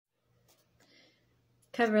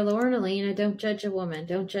Cover Lauren Alina, don't judge a woman,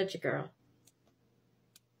 don't judge a girl.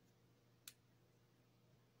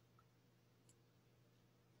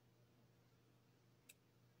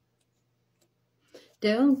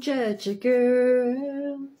 Don't judge a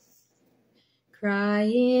girl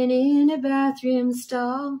crying in a bathroom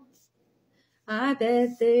stall. I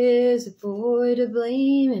bet there's a boy to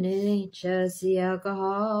blame, and it ain't just the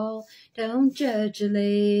alcohol. Don't judge a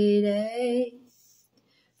lady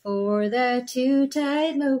for that too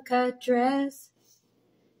tight low-cut dress.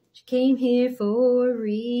 She came here for a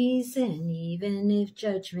reason, even if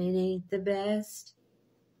judgment ain't the best.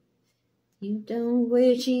 You don't know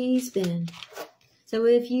where she's been, so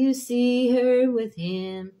if you see her with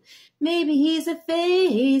him, maybe he's a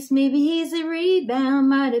phase, maybe he's a rebound,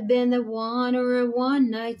 might have been the one or a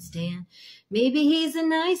one-night stand. Maybe he's a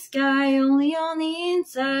nice guy, only on the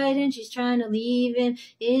inside, and she's trying to leave him,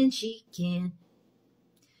 and she can't.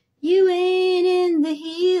 You ain't in the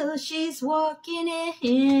heel she's walking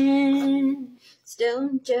in. So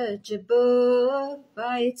don't judge a book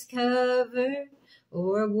by its cover,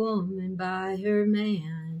 or a woman by her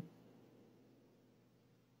man.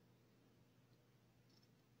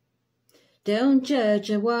 Don't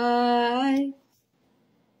judge a wife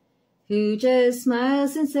who just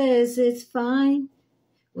smiles and says it's fine,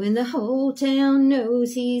 when the whole town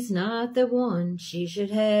knows he's not the one she should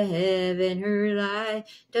have in her life.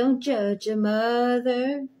 Don't judge a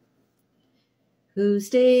mother who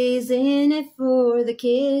stays in it for the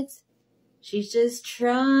kids. She's just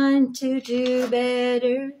trying to do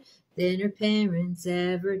better than her parents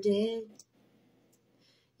ever did.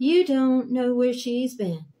 You don't know where she's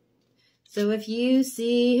been, so if you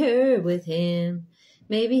see her with him,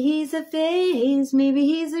 maybe he's a phase, maybe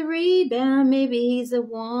he's a rebound, maybe he's a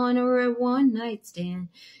one or a one-night stand.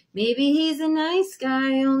 Maybe he's a nice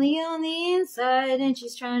guy, only on the inside, and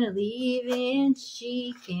she's trying to leave and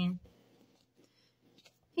she can't.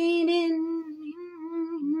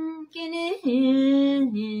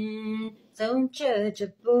 Don't judge a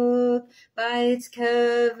book by its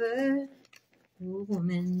cover, or a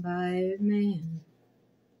woman by her man.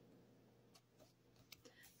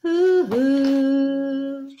 Ooh,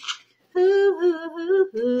 ooh, ooh, ooh,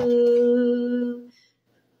 ooh,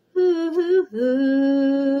 ooh,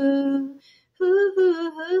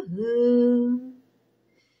 ooh, ooh.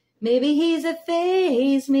 Maybe he's a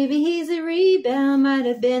phase, maybe he's a rebound, might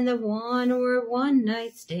have been the one or a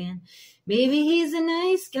one-night stand. Maybe he's a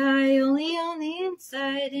nice guy, only on the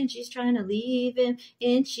inside, and she's trying to leave him,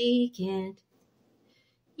 and she can't.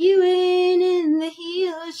 You ain't in the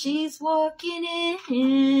heel she's walking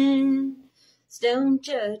in. So don't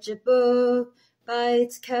judge a book by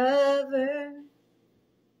its cover,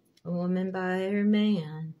 a woman by her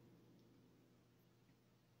man.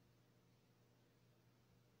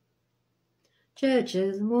 Judge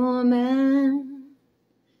a woman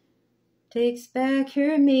takes back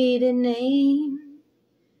her maiden name,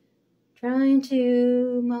 trying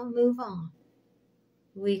to move on.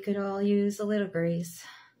 We could all use a little grace.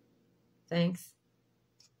 Thanks.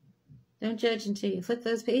 Don't judge until you flip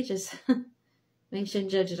those pages. You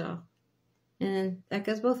shouldn't judge at all. And that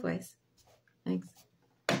goes both ways. Thanks.